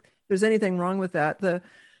don't think there's anything wrong with that.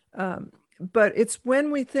 But it's when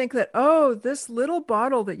we think that, this little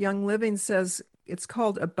bottle that Young Living says it's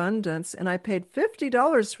called Abundance, and I paid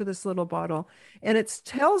 $50 for this little bottle, and it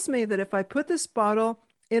tells me that if I put this bottle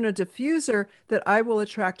in a diffuser, that I will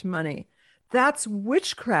attract money. That's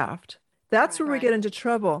witchcraft. That's where we get into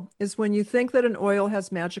trouble, is when you think that an oil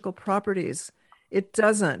has magical properties. It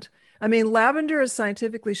doesn't. I mean, lavender is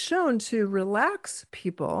scientifically shown to relax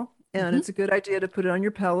people. And it's a good idea to put it on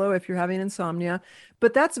your pillow if you're having insomnia.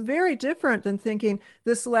 But that's very different than thinking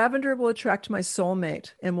this lavender will attract my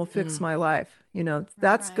soulmate and will fix my life.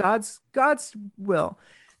 That's God's will.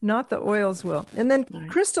 not the oils will. And then Right.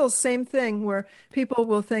 crystals, same thing, where people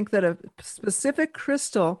will think that a specific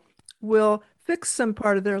crystal will fix some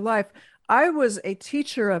part of their life. I was a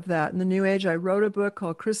teacher of that in the New Age. I wrote a book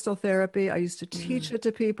called Crystal Therapy. I used to teach Mm. it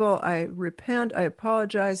to people. I repent. I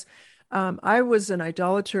apologize. I was an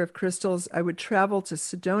idolater of crystals. I would travel to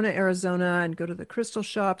Sedona, Arizona, and go to the crystal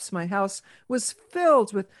shops. My house was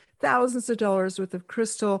filled with thousands of dollars worth of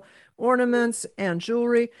crystal ornaments and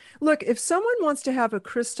jewelry. Look, if someone wants to have a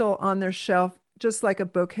crystal on their shelf, just like a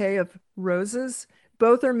bouquet of roses,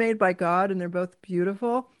 both are made by God and they're both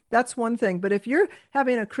beautiful. That's one thing. But if you're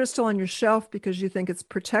having a crystal on your shelf because you think it's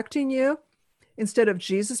protecting you, instead of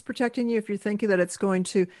Jesus protecting you, if you're thinking that it's going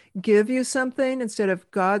to give you something instead of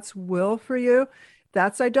God's will for you,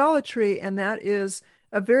 that's idolatry. And that is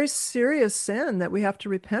a very serious sin that we have to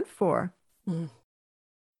repent for. Mm.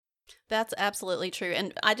 That's absolutely true.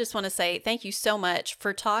 And I just want to say thank you so much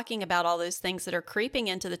for talking about all those things that are creeping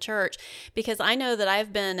into the church, because I know that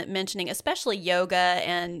I've been mentioning, especially yoga,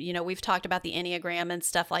 and, we've talked about the Enneagram and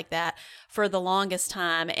stuff like that for the longest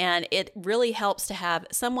time. And it really helps to have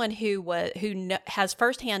someone who has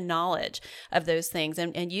firsthand knowledge of those things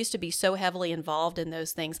and used to be so heavily involved in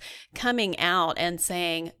those things coming out and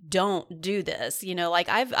saying, don't do this. Like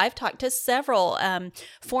I've talked to several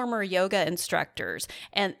former yoga instructors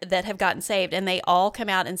and that have gotten saved, and they all come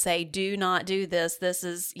out and say, do not do this. This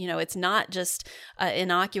is, it's not just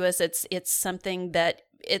innocuous. It's something that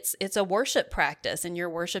it's a worship practice, and you're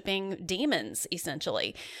worshiping demons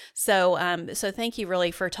essentially. So thank you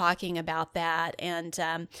really for talking about that. And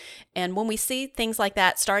when we see things like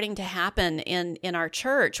that starting to happen in our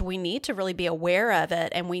church, we need to really be aware of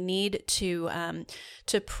it, and we need to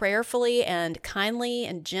prayerfully and kindly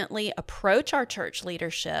and gently approach our church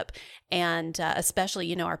leadership, and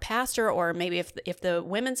especially our pastor, or maybe if the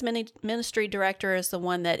women's ministry director is the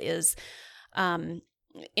one that is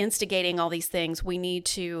instigating all these things, we need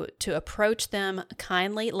to approach them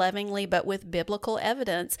kindly, lovingly, but with biblical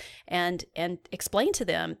evidence, and explain to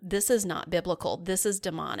them, this is not biblical, this is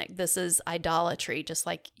demonic, this is idolatry, just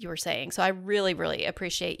like you were saying. So I really, really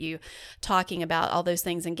appreciate you talking about all those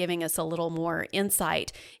things and giving us a little more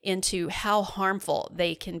insight into how harmful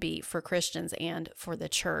they can be for Christians and for the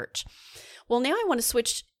church. Well, now I want to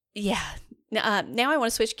switch. Now I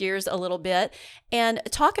want to switch gears a little bit and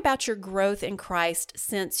talk about your growth in Christ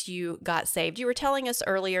since you got saved. You were telling us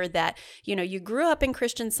earlier that, you grew up in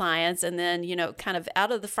Christian Science, and then, kind of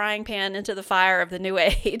out of the frying pan into the fire of the New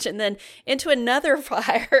Age, and then into another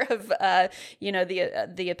fire of,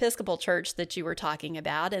 the Episcopal Church that you were talking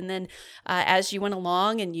about. And then as you went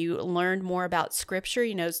along and you learned more about Scripture,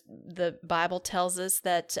 the Bible tells us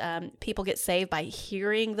that people get saved by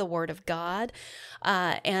hearing the Word of God.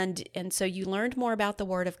 And so you learned more about the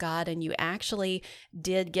Word of God, and you actually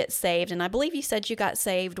did get saved. And I believe you said you got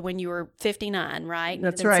saved when you were 59, right?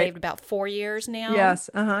 That's You've been right. saved about 4 years now. Yes.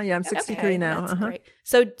 Yeah, I'm 63 now. That's great.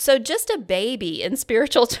 So just a baby in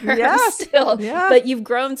spiritual terms Yes. still, Yeah. but you've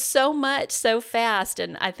grown so much so fast.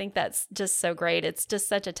 And I think that's just so great. It's just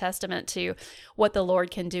such a testament to what the Lord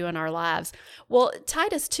can do in our lives. Well,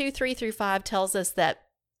 Titus 2:3-5 tells us that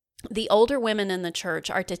the older women in the church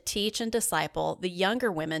are to teach and disciple the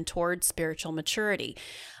younger women toward spiritual maturity.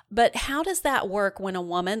 But how does that work when a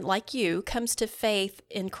woman like you comes to faith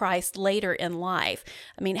in Christ later in life?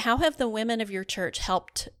 I mean, how have the women of your church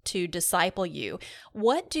helped to disciple you?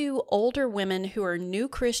 What do older women who are new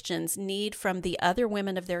Christians need from the other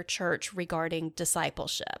women of their church regarding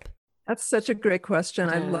discipleship? That's such a great question.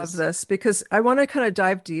 I love Yes. this because I want to kind of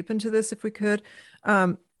dive deep into this if we could.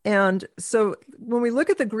 And so when we look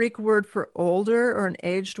at the Greek word for older or an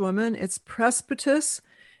aged woman, it's presbytus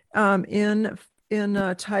in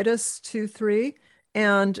Titus 2:3.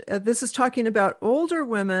 And this is talking about older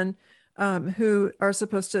women who are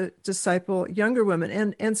supposed to disciple younger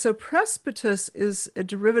women. And so presbytus is a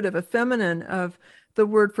derivative, a feminine of the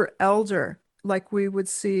word for elder, like we would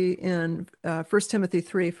see in 1 Timothy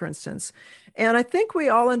 3, for instance. And I think we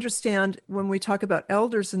all understand when we talk about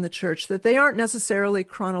elders in the church that they aren't necessarily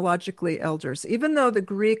chronologically elders, even though the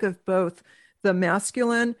Greek of both the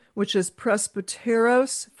masculine, which is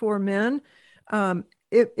presbyteros for men,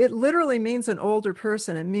 it literally means an older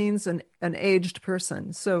person. It means an aged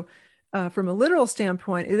person. So from a literal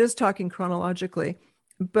standpoint, it is talking chronologically.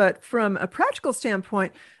 But from a practical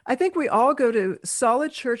standpoint, I think we all go to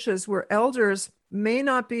solid churches where elders may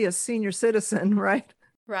not be a senior citizen, right?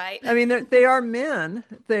 Right. I mean, they are men.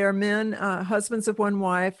 They are men, husbands of one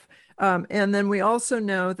wife. And then we also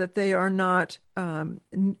know that they are not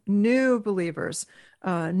new believers.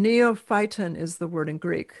 Neophyton is the word in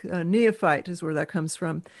Greek. Neophyte is where that comes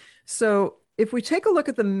from. So if we take a look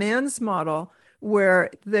at the men's model,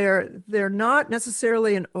 where they're not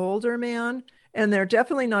necessarily an older man, and they're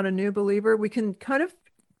definitely not a new believer. We can kind of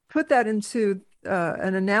put that into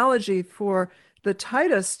an analogy for the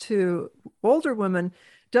Titus to older women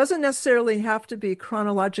doesn't necessarily have to be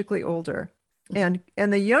chronologically older. And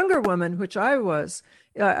the younger woman, which I was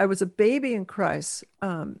a baby in Christ,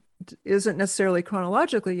 isn't necessarily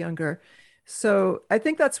chronologically younger. So I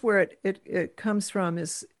think that's where it comes from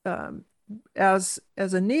is as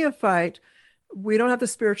a neophyte, we don't have the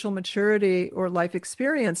spiritual maturity or life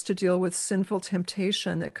experience to deal with sinful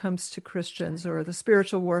temptation that comes to Christians or the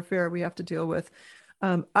spiritual warfare we have to deal with.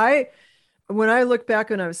 When I look back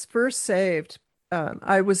when I was first saved,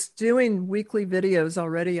 I was doing weekly videos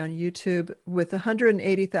already on YouTube with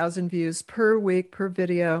 180,000 views per week per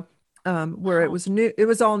video, where it was new. It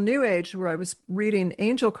was all New Age, where I was reading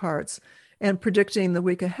angel cards and predicting the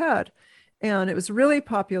week ahead, and it was really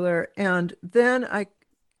popular. And then I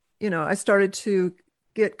started to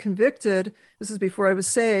get convicted. This is before I was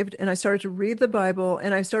saved, and I started to read the Bible,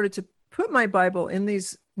 and I started to put my Bible in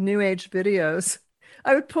these New Age videos.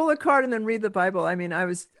 I would pull a card and then read the Bible. I mean,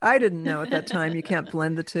 I didn't know at that time, you can't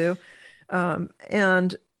blend the two.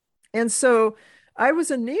 And so I was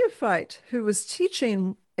a neophyte who was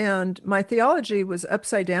teaching, and my theology was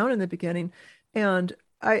upside down in the beginning. And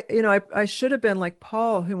I should have been like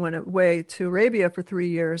Paul, who went away to Arabia for 3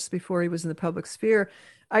 years before he was in the public sphere.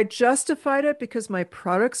 I justified it because my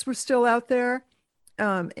products were still out there.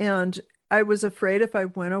 And I was afraid if I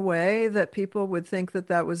went away that people would think that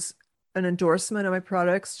that was an endorsement of my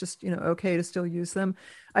products, just, okay to still use them.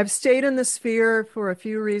 I've stayed in the sphere for a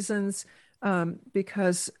few reasons,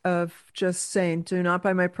 because of just saying, do not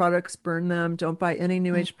buy my products, burn them, don't buy any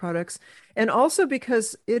New Age products. And also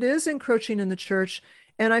because it is encroaching in the church.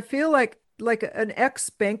 And I feel like an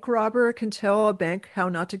ex-bank robber can tell a bank how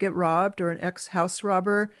not to get robbed, or an ex-house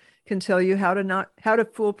robber can tell you how to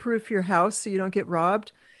foolproof your house so you don't get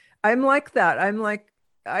robbed. I'm like that. I'm like,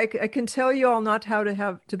 I can tell you all not how to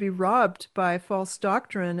have to be robbed by false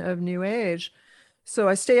doctrine of New Age. So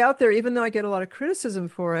I stay out there, even though I get a lot of criticism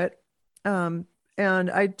for it. And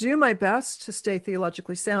I do my best to stay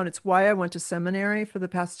theologically sound. It's why I went to seminary for the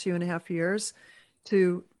past 2.5 years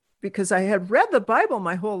because I had read the Bible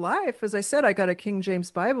my whole life. As I said, I got a King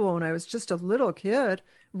James Bible when I was just a little kid,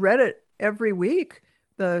 read it every week,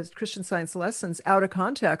 the Christian Science lessons, out of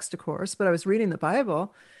context, of course, but I was reading the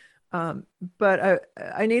Bible. But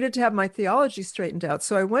I needed to have my theology straightened out.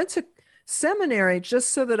 So I went to seminary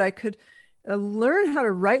just so that I could learn how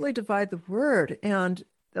to rightly divide the word. And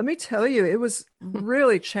let me tell you, it was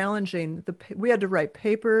really challenging. We had to write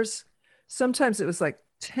papers. Sometimes it was like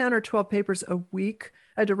 10 or 12 papers a week.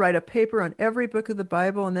 I had to write a paper on every book of the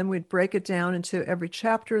Bible, and then we'd break it down into every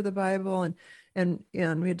chapter of the Bible. And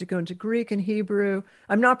we had to go into Greek and Hebrew.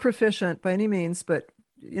 I'm not proficient by any means, but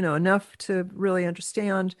enough to really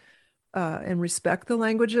understand and respect the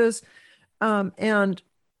languages. And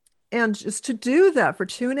just to do that for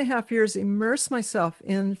 2.5 years, immerse myself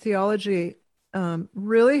in theology,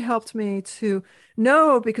 really helped me to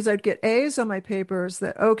know, because I'd get A's on my papers,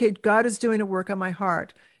 that, okay, God is doing a work on my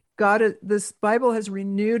heart. This Bible has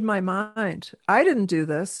renewed my mind. I didn't do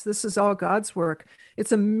this. This is all God's work.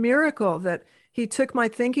 It's a miracle that he took my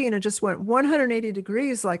thinking and just went 180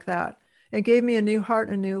 degrees like that and gave me a new heart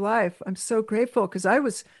and a new life. I'm so grateful, because I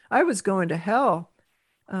was going to hell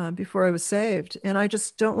before I was saved. And I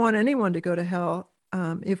just don't want anyone to go to hell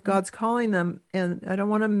if God's calling them. And I don't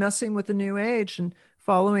want them messing with the New Age and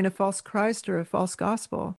following a false Christ or a false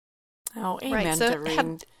gospel. Oh, amen, right. So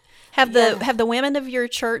Doreen. Have the women of your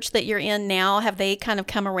church that you're in now, have they kind of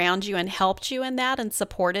come around you and helped you in that and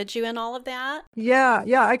supported you in all of that? Yeah.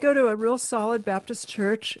 I go to a real solid Baptist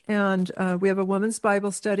church, and we have a women's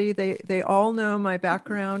Bible study. They all know my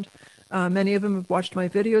background. Many of them have watched my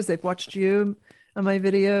videos. They've watched you on my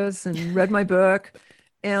videos and read my book.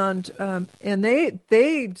 And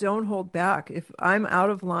they don't hold back. If I'm out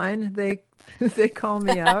of line, they call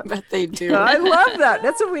me out. But they do. I love that.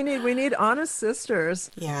 That's what we need. We need honest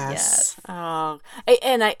sisters. Yes. Oh,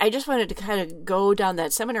 and I just wanted to kind of go down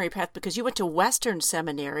that seminary path, because you went to Western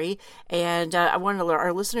Seminary, and I wanted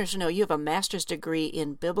our listeners to know you have a master's degree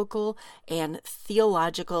in biblical and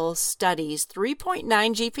theological studies, 3.9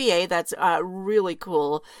 GPA. That's really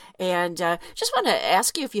cool. And just want to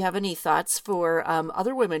ask you if you have any thoughts for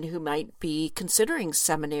other women who might be considering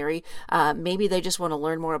seminary. Maybe they just want to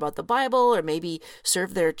learn more about the Bible, or maybe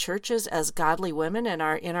serve their churches as godly women and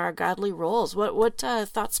are in our godly roles. What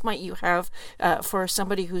thoughts might you have for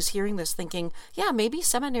somebody who's hearing this thinking, yeah, maybe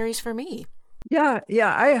seminary's for me? Yeah,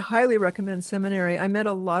 I highly recommend seminary. I met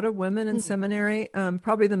a lot of women in Mm. seminary.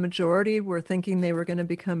 Probably the majority were thinking they were going to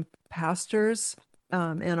become pastors,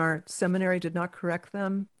 and our seminary did not correct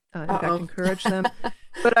them. In fact, Uh-oh. encouraged them.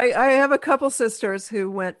 But I have a couple sisters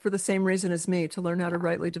who went for the same reason as me, to learn how to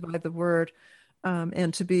rightly divide the word,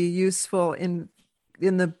 and to be useful in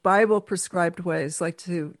the Bible prescribed ways, like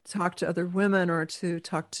to talk to other women or to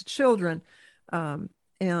talk to children,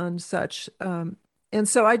 and such. And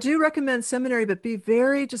so I do recommend seminary, but be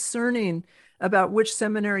very discerning about which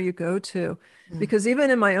seminary you go to. Mm. Because even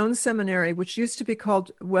in my own seminary, which used to be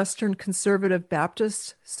called Western Conservative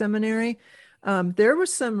Baptist Seminary, there were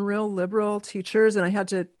some real liberal teachers, and I had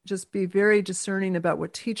to just be very discerning about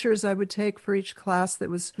what teachers I would take for each class that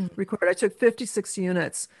was Mm. required. I took 56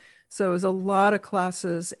 units, so it was a lot of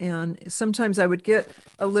classes, and sometimes I would get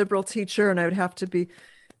a liberal teacher, and I would have to be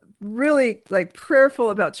really like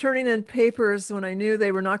prayerful about turning in papers when I knew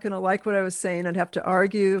they were not going to like what I was saying. I'd have to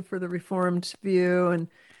argue for the Reformed view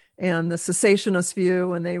and the cessationist view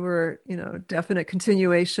when they were, definite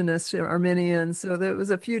continuationists or Arminians. So there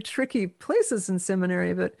was a few tricky places in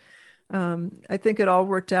seminary, but I think it all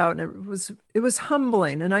worked out, and it was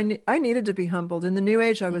humbling, and I needed to be humbled. In the New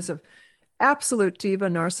Age, I was Mm. a absolute diva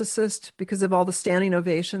narcissist because of all the standing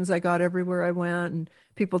ovations I got everywhere I went, and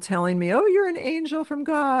people telling me, "Oh, you're an angel from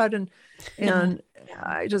God," and Yeah.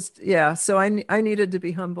 I just, yeah. So I needed to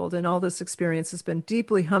be humbled, and all this experience has been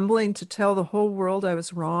deeply humbling, to tell the whole world I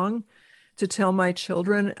was wrong, to tell my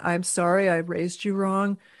children, "I'm sorry, I raised you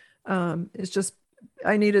wrong." It's just,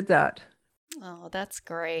 I needed that. Oh, that's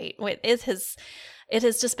great. It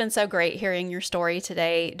has just been so great hearing your story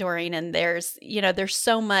today, Doreen. And there's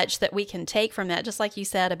so much that we can take from that. Just like you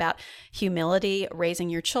said about humility, raising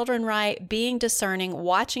your children right, being discerning,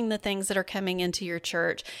 watching the things that are coming into your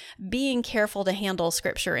church, being careful to handle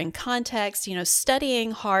scripture in context,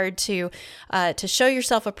 studying hard to show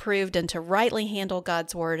yourself approved and to rightly handle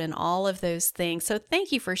God's word and all of those things. So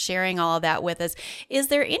thank you for sharing all of that with us. Is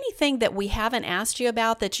there anything that we haven't asked you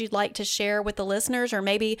about that you'd like to share with the listeners, or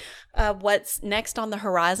maybe what's next on the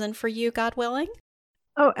horizon for you, God willing?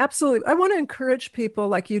 Oh, absolutely. I want to encourage people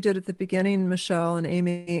like you did at the beginning, Michelle and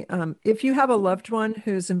Amy. If you have a loved one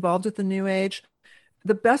who's involved with the New Age,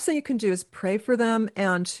 the best thing you can do is pray for them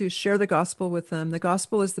and to share the gospel with them. The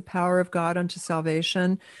gospel is the power of God unto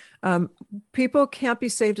salvation. Um, People can't be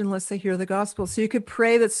saved unless they hear the gospel. So you could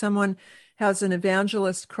pray that someone has an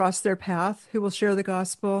evangelist cross their path who will share the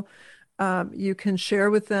gospel. You can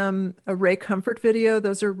share with them a Ray Comfort video.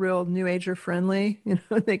 Those are real New Ager friendly.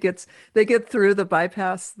 They get through the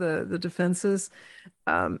bypass the defenses.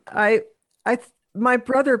 I my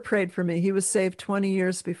brother prayed for me. He was saved 20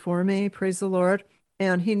 years before me. Praise the Lord.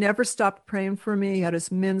 And he never stopped praying for me. He had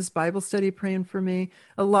his men's Bible study praying for me.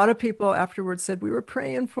 A lot of people afterwards said, "We were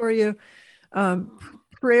praying for you." Um,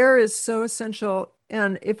 Prayer is so essential.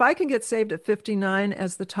 And if I can get saved at 59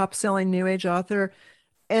 as the top selling New Age author,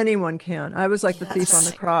 anyone can. I was like the thief on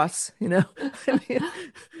the Yes. cross. I mean,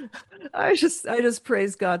 I just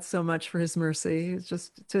praise God so much for his mercy. It's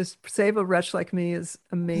just to save a wretch like me is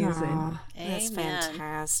amazing. Oh, that's Amen.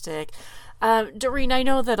 fantastic. Doreen, I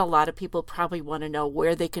know that a lot of people probably want to know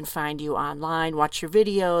where they can find you online, watch your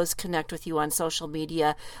videos, connect with you on social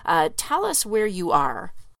media. Tell us where you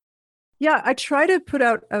are. Yeah, I try to put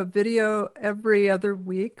out a video every other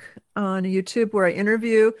week on YouTube where I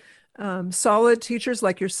interview solid teachers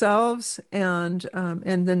like yourselves, and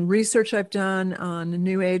then research I've done on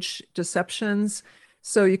New Age deceptions.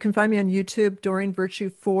 So you can find me on YouTube, Doreen Virtue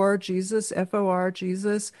for Jesus, FOR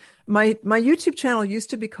Jesus. My YouTube channel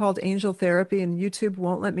used to be called Angel Therapy, and YouTube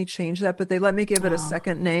won't let me change that, but they let me give it a Oh,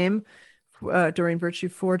 second name, Doreen Virtue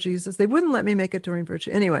for Jesus. They wouldn't let me make it Doreen Virtue.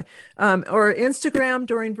 Anyway, or Instagram,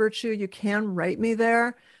 Doreen Virtue. You can write me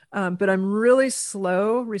there. But I'm really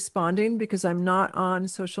slow responding because I'm not on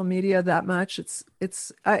social media that much.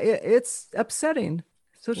 It's upsetting.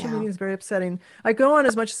 Social yeah. media is very upsetting. I go on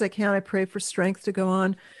as much as I can. I pray for strength to go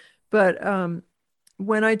on, but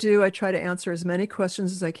when I do, I try to answer as many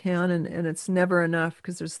questions as I can, and it's never enough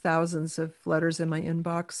because there's thousands of letters in my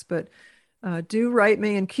inbox. But do write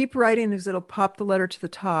me and keep writing because it'll pop the letter to the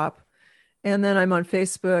top. And then I'm on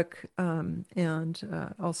Facebook,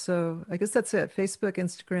 and also, I guess that's it. Facebook,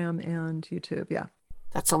 Instagram, and YouTube. Yeah.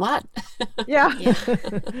 That's a lot. Yeah. Yeah.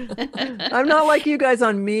 I'm not like you guys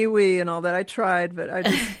on MeWe and all that. I tried, but I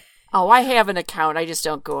just, Oh, I have an account. I just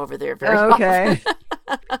don't go over there very often. okay.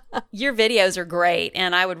 Your videos are great,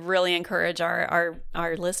 and I would really encourage our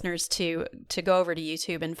listeners to go over to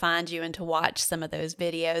YouTube and find you and to watch some of those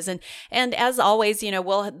videos. And as always,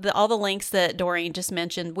 all the links that Doreen just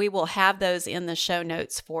mentioned, we will have those in the show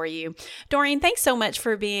notes for you. Doreen, thanks so much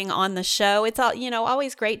for being on the show. It's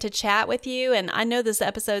always great to chat with you, and I know this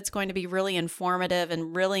episode's going to be really informative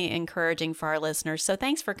and really encouraging for our listeners. So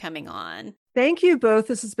thanks for coming on. Thank you both.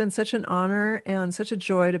 This has been such an honor and such a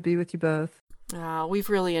joy to be with you both. Oh, we've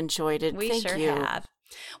really enjoyed it. We sure you. have.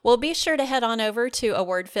 Well, be sure to head on over to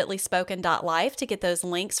awordfitlyspoken.life to get those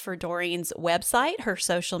links for Doreen's website, her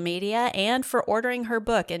social media, and for ordering her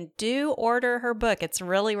book. And do order her book. It's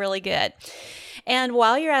really, really good. And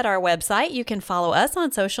while you're at our website, you can follow us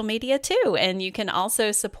on social media too. And you can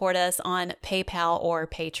also support us on PayPal or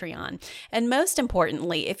Patreon. And most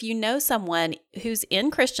importantly, if you know someone who's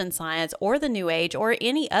in Christian Science or the New Age or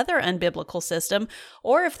any other unbiblical system,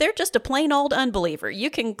 or if they're just a plain old unbeliever, you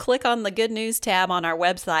can click on the Good News tab on our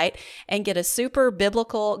website and get a super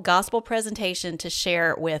biblical gospel presentation to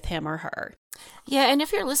share with him or her. Yeah, and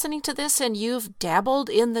if you're listening to this and you've dabbled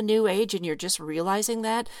in the New Age and you're just realizing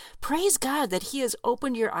that, praise God that He has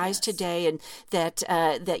opened your eyes today, and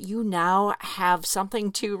that you now have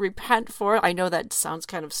something to repent for. I know that sounds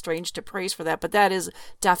kind of strange to praise for that, but that is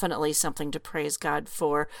definitely something to praise God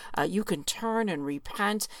for. You can turn and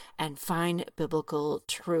repent and find biblical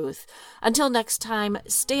truth. Until next time,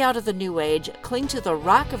 stay out of the New Age, cling to the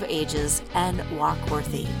Rock of Ages, and walk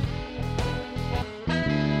worthy.